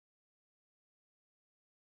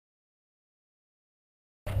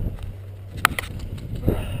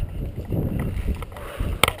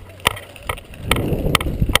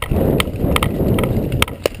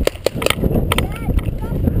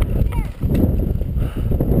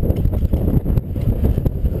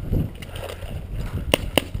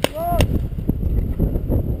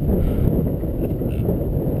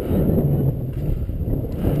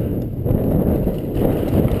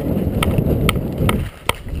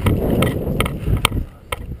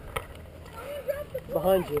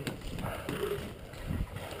behind you.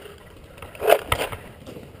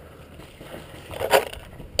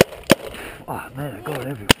 Oh man, they're going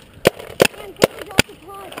everywhere.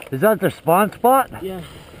 Is that their spawn spot? Yeah.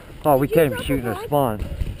 Oh, we can't even shoot their spawn.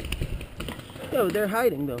 No, they're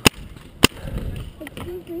hiding though.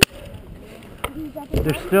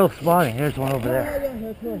 They're still spawning. Here's one over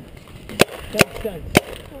there. Yeah, come on.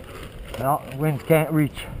 No, winds can't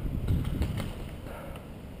reach.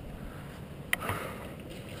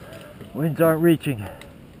 Winds aren't reaching.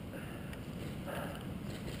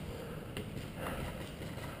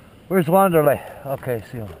 Where's Wanderley? Okay,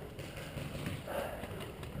 see him.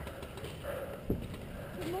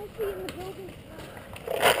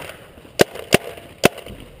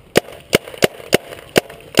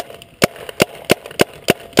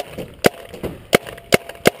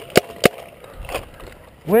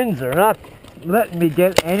 Winds are not letting me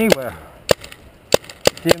get anywhere.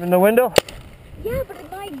 See him in the window? Yeah, but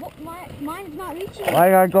mine's not reaching.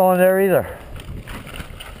 I ain't going there either.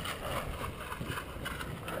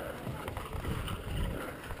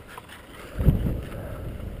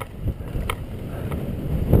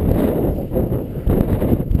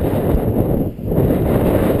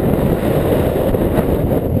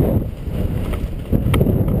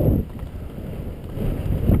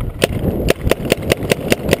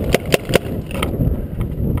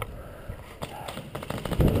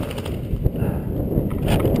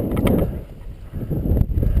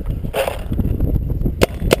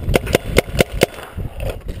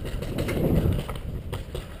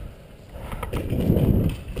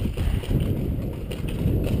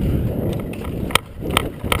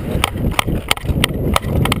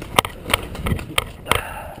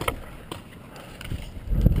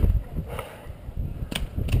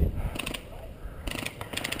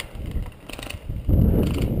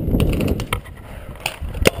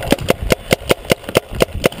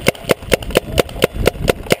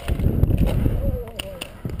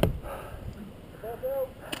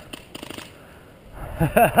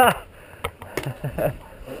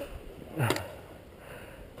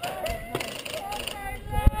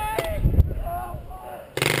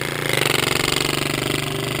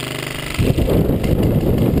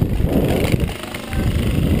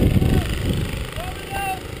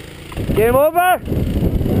 Game over?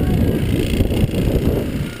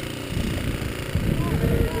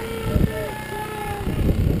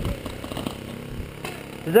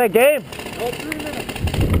 Is that game? Oh, 3 minutes.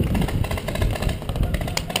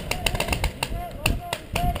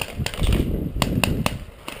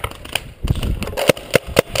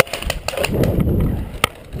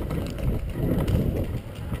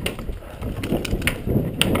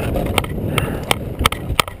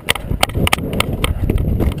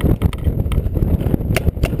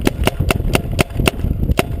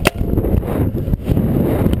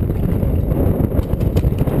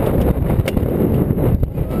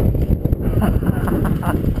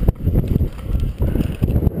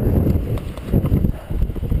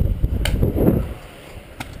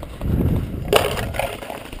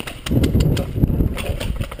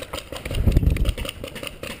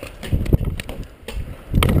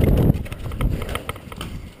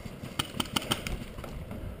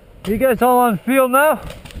 You guys all on field now?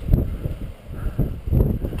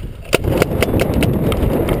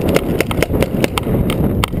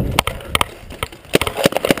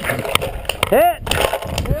 Hit!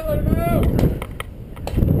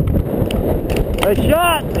 A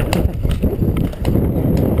shot!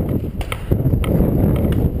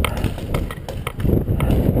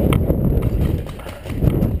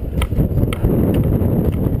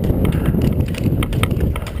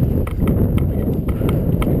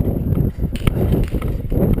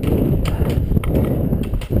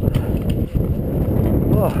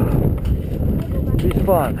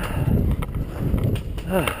 Respawn.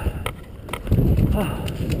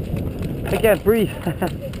 I can't breathe.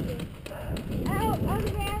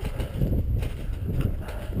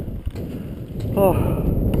 Oh,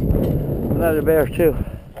 another bear too.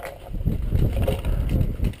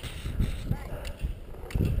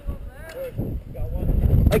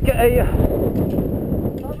 Okay,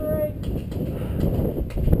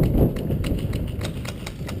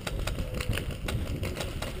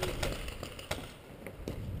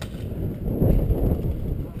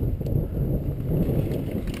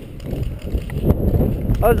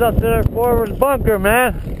 I was up to their forward bunker,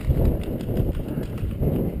 man.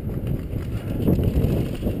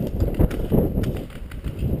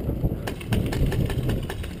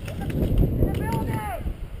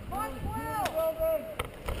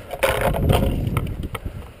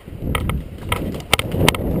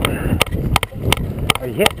 Are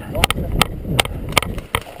you hit?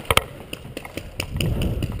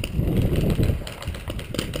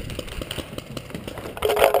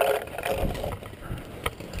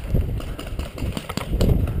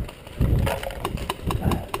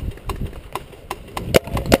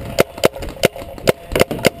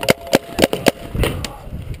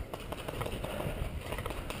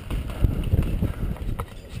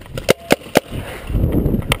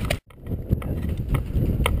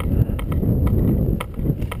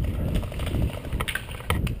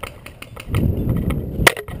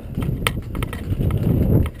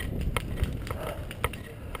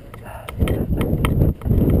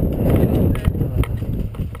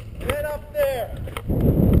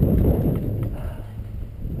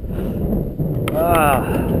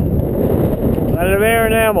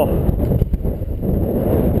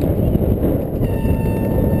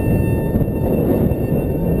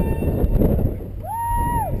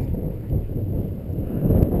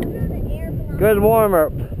 Good warmer.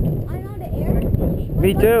 I'm out of air.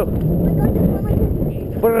 Me too. I got this one like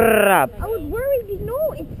this. Brrrr. I was worried, but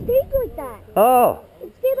no, it stayed like that. Oh.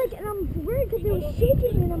 It stayed like, and I'm worried because it was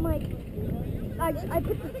shaking, and I'm like, I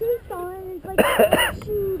put the tape on, and it's like, oh,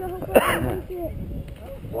 shoot, I hope I can make it.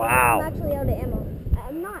 Wow. I'm actually out of ammo.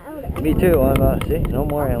 I'm not out of ammo. Me too. I'm see, no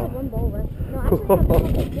more I have ammo. one bullet left. No, actually, I have a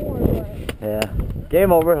couple more, but... Yeah.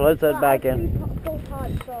 Game over. Let's head back in. Full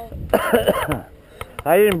pods, so...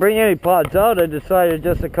 I didn't bring any pods out. I decided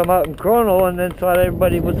just to come out in chrono and then thought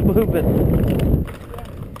everybody was moving. I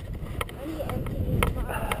need to empty these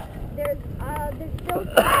pods. There's still in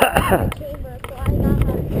the chamber, so I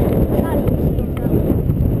gotta use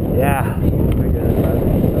them. Yeah.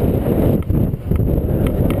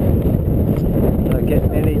 Not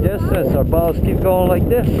getting any distance. Our balls keep going like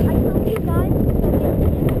this. I told you guys.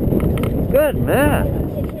 Good man.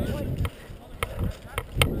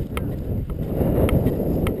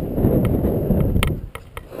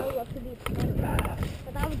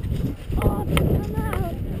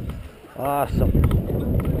 Awesome.